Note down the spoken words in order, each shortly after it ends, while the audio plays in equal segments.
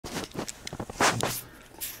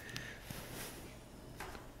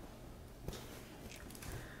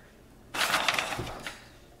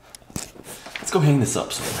Let's go hang this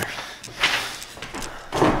up somewhere.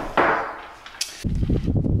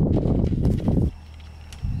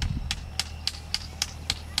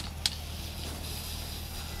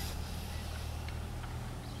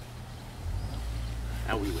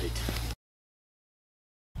 Now we wait.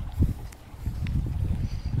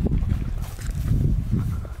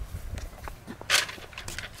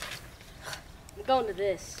 I'm going to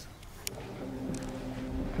this.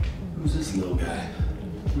 Who's this little guy?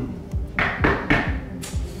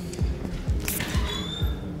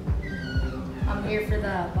 I'm here for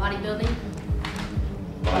the bodybuilding.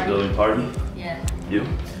 Bodybuilding party? Yeah. You?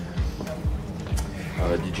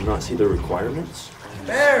 Did you not see the requirements?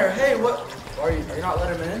 Bear, hey, what? Are you not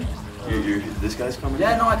letting him in? This guy's coming?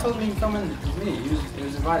 Yeah, no, I told him he'd come in with me. He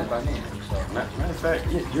was invited by me. So. Matter of fact,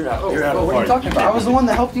 you're out. Oh, you're out of the what are you party. talking about? I was the one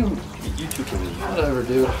that helped you. You two can leave. Whatever,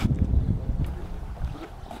 dude.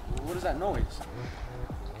 What is that noise?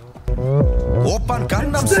 Open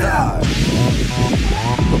Gangnam Style.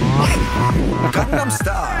 Gangnam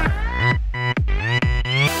Style.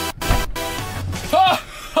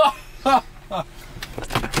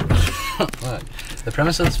 The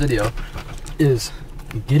premise of this video is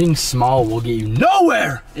getting small will get you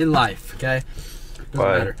nowhere in life, okay? Doesn't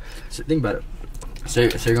matter. So think about it. So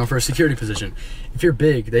you're going for a security position. If you're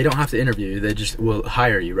big, they don't have to interview you. They just will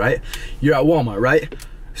hire you, right? You're at Walmart, right?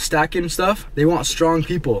 Stacking stuff, they want strong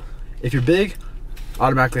people. If you're big,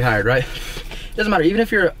 automatically hired, right? Doesn't matter, even if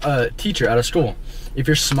you're a teacher at a school. If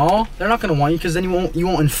you're small, they're not gonna want you because then you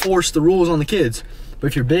won't enforce the rules on the kids. But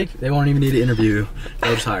if you're big, they won't even need to interview you.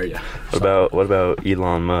 They'll just hire you. What about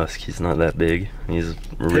Elon Musk? He's not that big. He's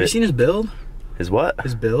rich. Have you seen his build? His what?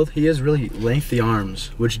 His build. He has really lengthy arms,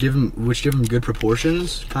 which give him good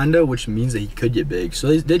proportions, kinda, which means that he could get big. So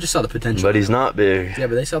they just saw the potential. But he's not big. Yeah,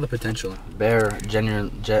 but they saw the potential. Bear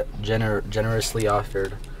generously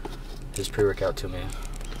offered his pre-workout to me.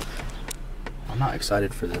 I'm not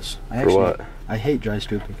excited for this. For what? I hate dry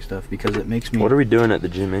scooping stuff because it makes me. What are we doing at the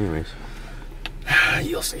gym anyways?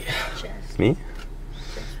 You'll see. Me?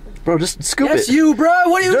 Bro, just scoop it. Yes, you, bro.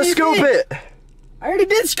 What do you Just scoop it. I already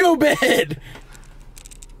did scoop it.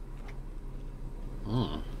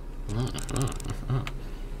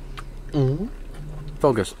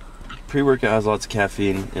 Focus. Pre-workout has lots of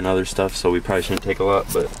caffeine and other stuff, so we probably shouldn't take a lot,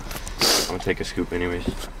 but I'm gonna take a scoop anyways.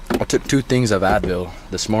 I took 2 things of Advil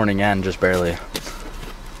this morning and just barely.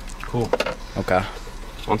 Cool. Okay.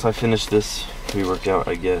 Once I finish this pre-workout,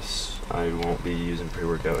 I guess I won't be using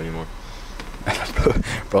pre-workout anymore.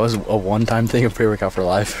 Bro, it's a one-time thing of pre-workout for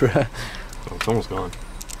life. Oh, it's almost gone.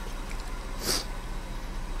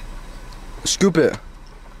 Scoop it.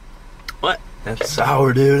 What? That's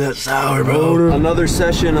sour, dude. That's sour, bro. Another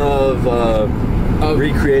session of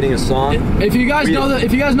recreating a song. If you guys know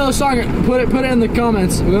the song, put it in the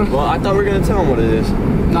comments. Well, I thought we were gonna tell them what it is.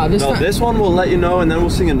 No, this one we'll let you know, and then we'll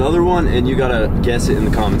sing another one, and you gotta guess it in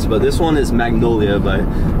the comments. But this one is Magnolia by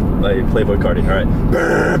Playboy Cardi. All right.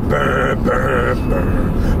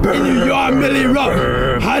 In New York, Millie Rock,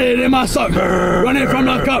 hide it in my sock, running from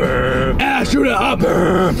the cup, and I shoot it up,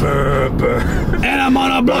 and I'm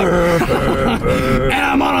on a block, and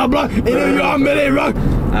I'm on a block. In New York, Millie Rock.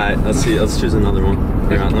 All right, let's see. Let's choose another one.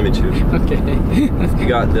 Hang on, let me choose. Okay. You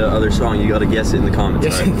got the other song. You gotta guess it in the comments.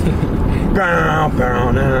 Yes. Right?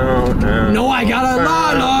 No, I got a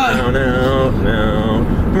lot.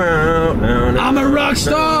 I'm a rock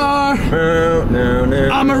star.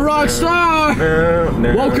 I'm a rock star.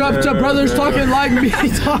 Woke up to brothers talking like me.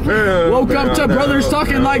 Woke up to brothers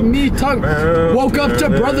talking like me. Woke up to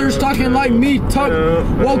brothers talking like me.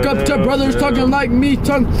 Woke up to brothers talking like me.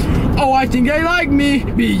 Oh, I think they like me.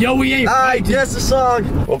 Yo, we ain't fighting. Guess the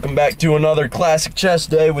song. Welcome back to another classic chest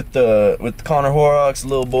day with Connor Horrocks, the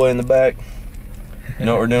little boy in the back. You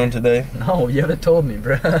know what we're doing today? No, you haven't told me,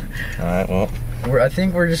 bro. All right, well. I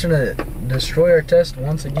think we're just gonna destroy our test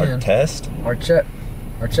once again. Our test? Our chest.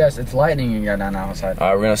 It's lightning again now outside. All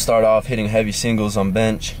right, we're gonna start off hitting heavy singles on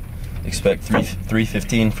bench. Expect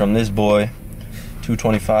 315 from this boy,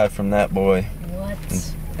 225 from that boy. What?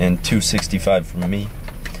 And 265 from me.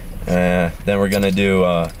 Then we're gonna do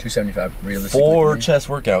 275 realistically. 4 chest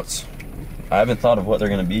workouts. I haven't thought of what they're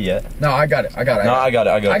gonna be yet. No, I got it. I got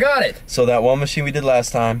it. So that one machine we did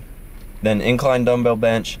last time, then incline dumbbell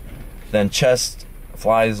bench, then chest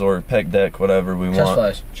flies or pec deck, whatever we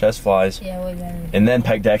want. Chest flies. Yeah, way better. And then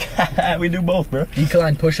pec deck. We do both, bro.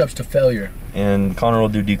 Decline push-ups to failure. And Connor will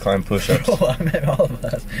do decline push-ups. I meant all of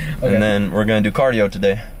us. Okay. And then we're gonna do cardio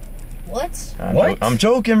today. What? I'm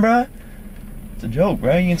joking, bro. It's a joke,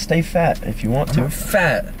 bro. You can stay fat if you want to. I'm not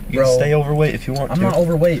fat, bro. You can stay overweight if you want to. I'm not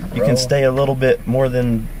overweight, bro. You can stay a little bit more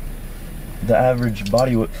than the average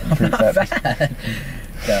body weight.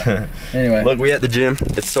 Yeah. Anyway. Look, we at the gym.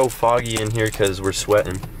 It's so foggy in here because we're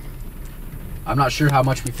sweating. I'm not sure how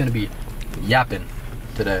much we finna be yapping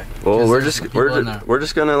today. Well, we're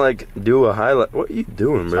just gonna like do a highlight. What are you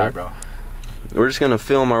doing, bro? Sorry, bro. We're just gonna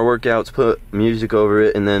film our workouts, put music over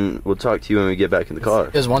it, and then we'll talk to you when we get back in the car.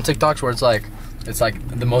 There's one TikToks where it's like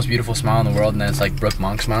the most beautiful smile in the world, and then it's like Brooke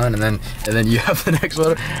Monk smiling, and then you have the next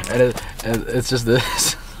one, and it's just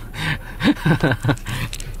this.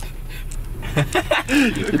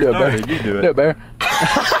 You do it, Bear. You do it. Do it, Bear.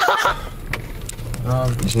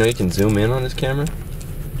 Did you know you can zoom in on this camera?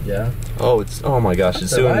 Yeah. Oh, oh my gosh,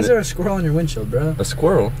 it's zooming. Why is there a squirrel on your windshield, bro? A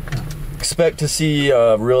squirrel? Yeah. Expect to see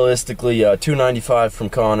realistically 295 from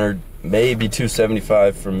Connor, maybe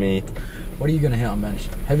 275 from me. What are you gonna hit on bench?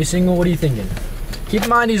 Heavy single? What are you thinking? Keep in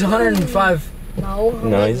mind he's 105.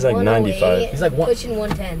 No, he's like 95. He's like pushing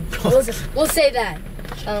 110. We'll say that.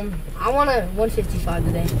 I want a 155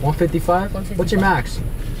 today. 155? What's your max?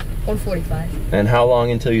 145. And how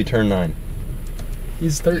long until you turn 9?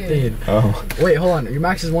 He's 13. Oh. Wait, hold on. Your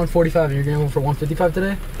max is 145 and you're going to go for 155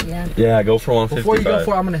 today? Yeah. Yeah, go for 155. Before you go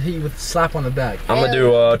for it, I'm going to hit you with a slap on the back. I'm going to do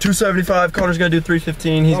 275. Connor's going to do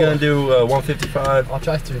 315. He's going to do 155. I'll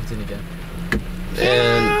try 315 again.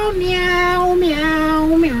 And meow,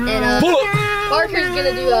 meow, meow. And Parker's going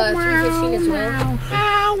to do 315 as well.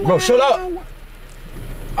 Bro, shut up.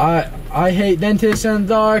 I hate dentists in the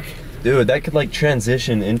dark. Dude, that could like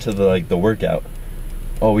transition into the workout.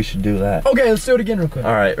 Oh, we should do that. Okay, let's do it again real quick.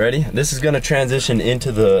 All right, ready? This is gonna transition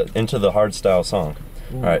into the hard style song.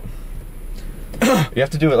 Ooh. All right. You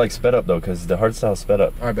have to do it like sped up though, cause the hard style sped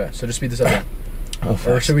up. All right, bet. So just speed this up. Then. Oh,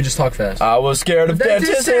 or should we just talk fast? I was scared of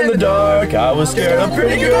dentists in the dark. I was scared of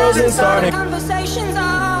pretty girls and starting. Conversations,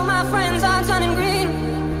 all my friends are turning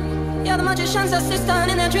green. You're the magicians that sit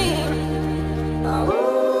in their dream.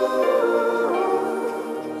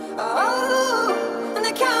 Oh, and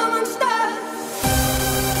they come on stars.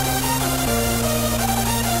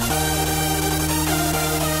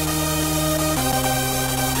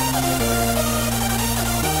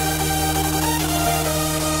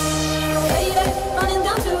 Running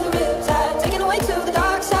down to the riptide, taken away to the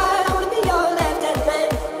dark side. I wanna be your left-hand man.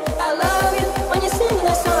 I love you when you're singing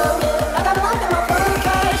that song. Yeah. I got a lump in my throat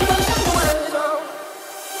 'cause you gonna show me what is wrong.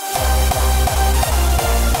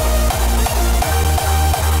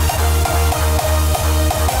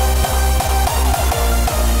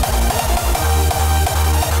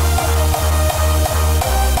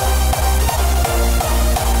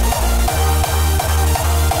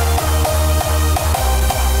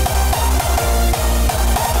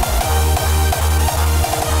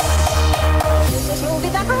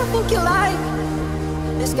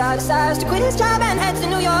 This guy decides to quit his job and heads to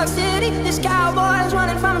New York City. This cowboy's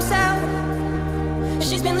running from himself.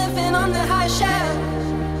 She's been living on the high shelf.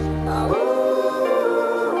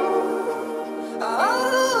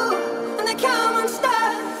 Oh, and they come unstuck.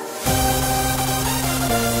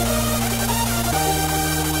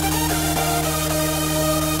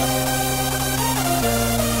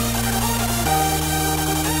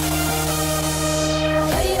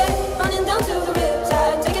 Running down to the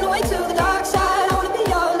riptide, taken away to the dark side. I wanna be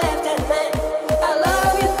your left-hand man. I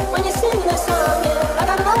love you when you're singing that song. Yeah, I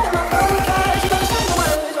got a lump in my throat 'cause you gonna show me what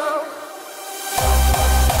is wrong.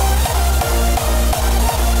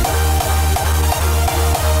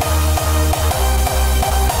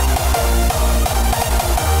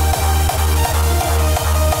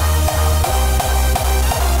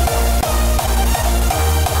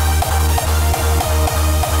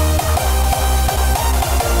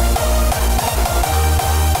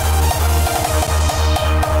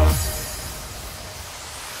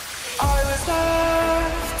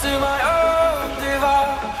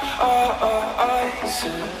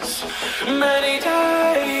 Many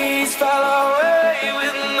days fell away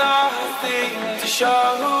with nothing to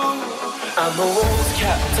show, and the walls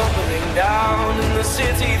kept tumbling down in the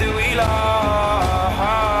city that we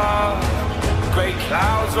love. Great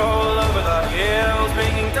clouds roll over the hills,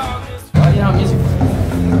 bringing darkness. Why do you have music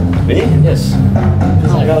playing? Me? Yes.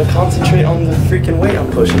 Because I gotta concentrate on the freaking weight I'm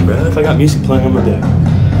pushing, bro. If I got music playing, I'm gonna do.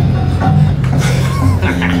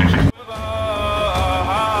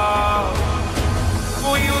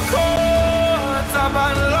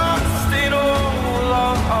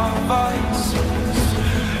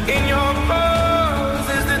 In your bones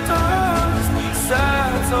as the dust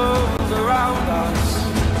settles around us,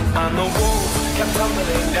 and the walls kept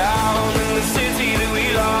tumbling down in the city that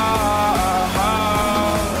we love.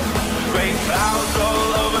 Great clouds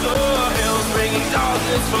roll over the hills, bringing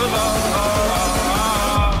darkness from above.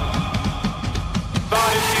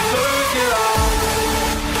 But if you close your eyes,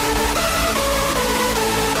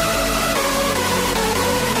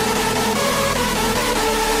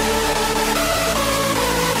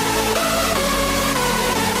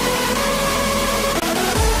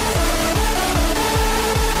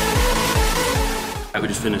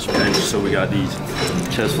 just finished bench, so we got these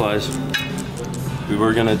chest flies. We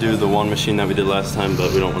were gonna do the one machine that we did last time,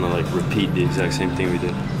 but we don't wanna like repeat the exact same thing we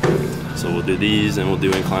did. So we'll do these, and we'll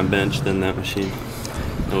do incline bench, then that machine,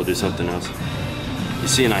 and we'll do something else. You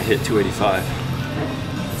see, and I hit 285.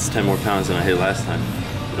 It's 10 more pounds than I hit last time,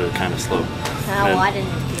 but it was kind of slow. No, I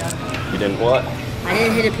didn't hit a PR. You didn't what? I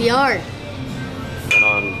didn't hit a PR. And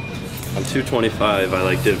on 225, I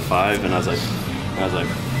like did 5, and I was like,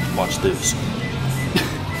 watch this.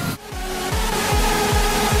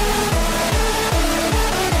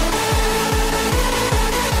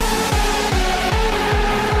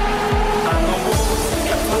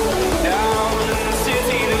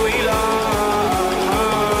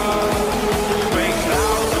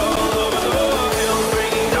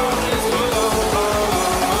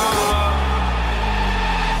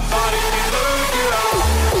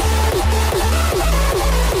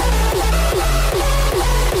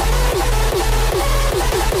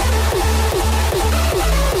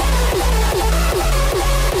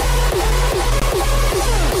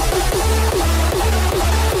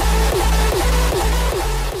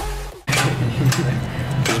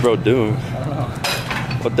 What's bro doing? I don't know.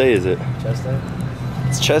 What day is it? Chest day?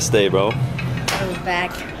 It's chest day, bro. I was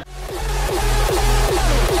back.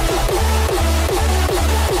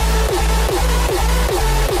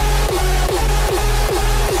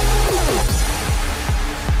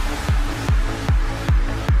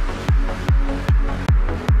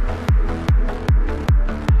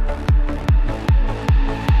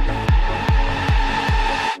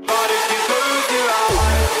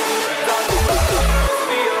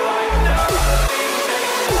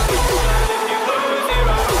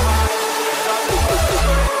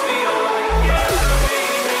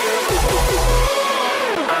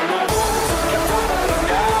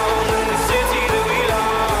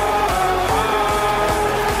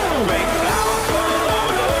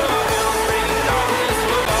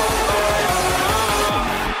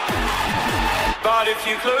 If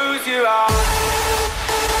you close your eyes.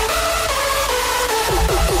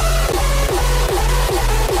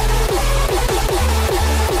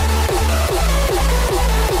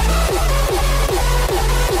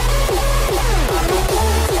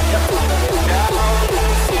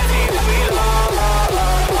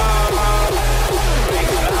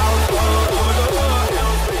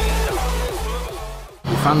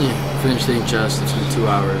 We finally finished hitting chest. It's been 2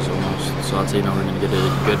 hours almost, so I'll tell you now we're gonna get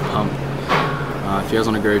a good pump. If you guys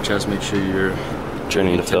want a great chest, make sure you're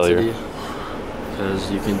Journey to failure.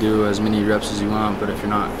 Because you can do as many reps as you want, but if you're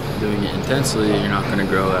not doing it intensely, you're not going to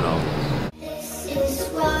grow at all. This is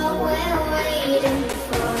what we're waiting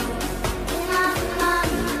for. Enough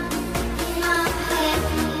money, enough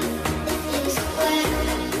heaven. This is where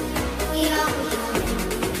we are going.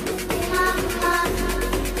 Enough money,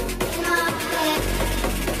 enough heaven.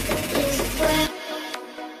 This is where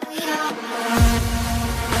we are going.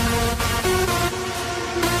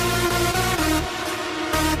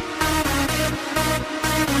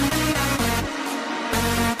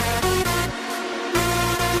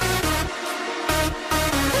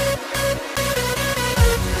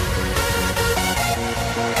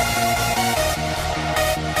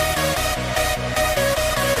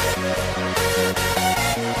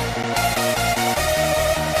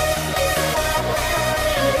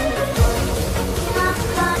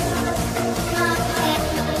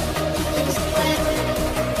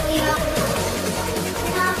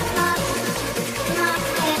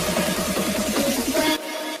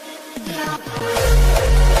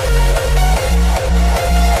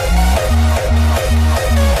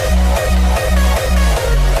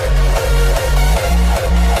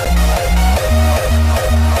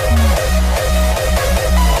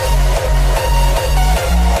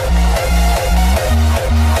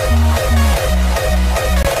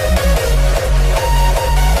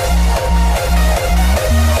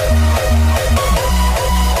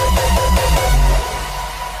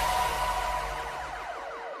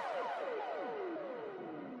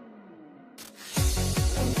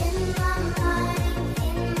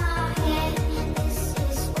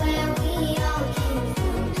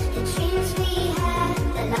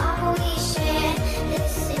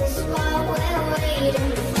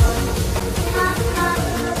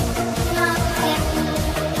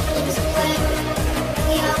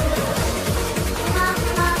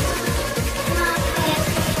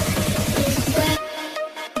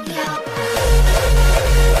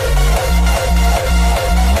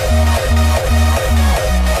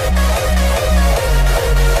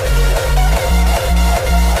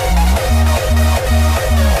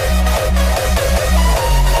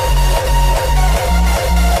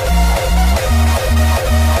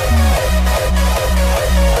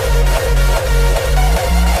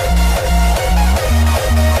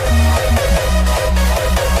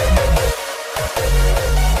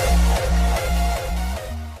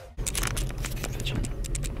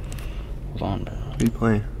 What are you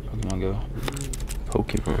playing? Pokemon Go.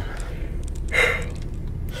 Pokemon.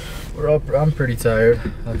 We're up. I'm pretty tired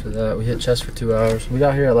after that. We hit chest for 2 hours. We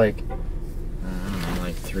got here at like, I don't know,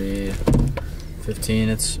 like 3:15.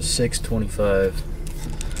 It's 6:25.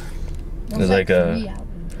 It was like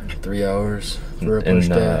 3 hours for a push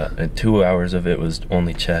day. And 2 hours of it was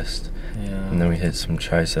only chest. Yeah. And then we hit some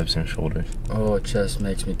triceps and shoulders. Oh, chest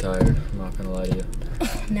makes me tired. I'm not gonna lie to you.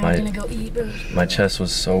 Now we're gonna go eat, bro. My chest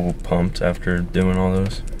was so pumped after doing all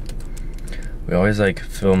those. We always like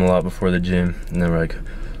film a lot before the gym, and then we're like,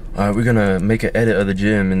 all right, we're gonna make an edit of the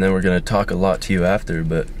gym, and then we're gonna talk a lot to you after.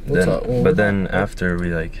 But then after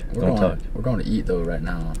we like don't talk. We're going to eat though right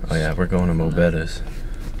now. Oh yeah, we're going to Mobetta's.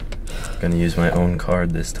 Gonna use my own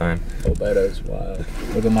card this time. Mobetta's wild.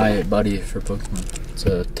 Look at my buddy for Pokemon. It's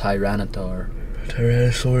a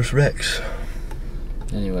Tyrannosaurus Rex.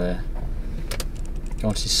 Anyway,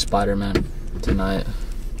 going to see Spider-Man tonight.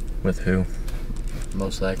 With who?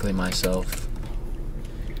 Most likely myself.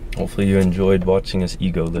 Hopefully you enjoyed watching us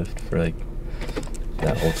ego lift for like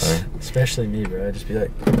that whole time. Especially me, bro. I'd just be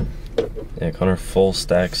like, Yeah, Connor full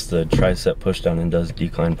stacks the tricep push down and does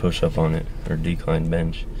decline push up on it, or decline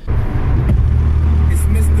bench. It's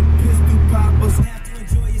Mr. Pistol Poppers. Have to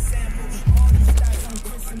enjoy your sample. All these stacks I'm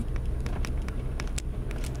kissing.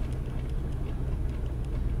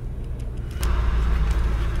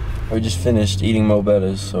 We just finished eating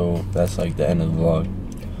Mobetta's, so that's like the end of the vlog.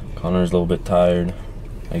 Connor's a little bit tired.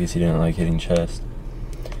 I guess he didn't like hitting chest.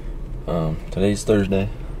 Today's Thursday,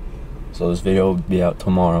 so this video will be out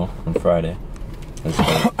tomorrow on Friday. Let's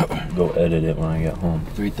go edit it when I get home.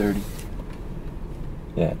 3:30.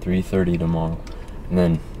 Yeah, 3:30 tomorrow. And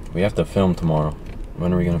then we have to film tomorrow.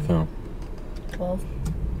 When are we gonna film? 12.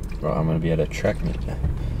 Bro, I'm gonna be at a track meet.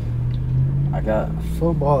 I got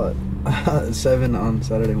football at 7 on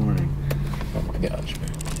Saturday morning. Oh my gosh,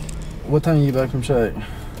 man. What time are you back from check?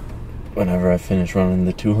 Whenever I finish running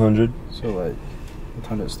the 200. So like, what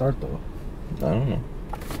time did it start though? I don't know.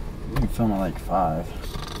 We can film at like 5.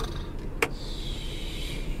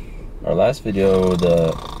 Our last video,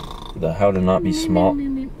 the how to not be small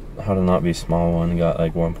one got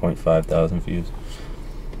like 1.5 thousand views.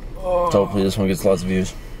 So hopefully this one gets lots of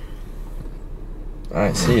views.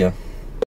 Alright, see ya.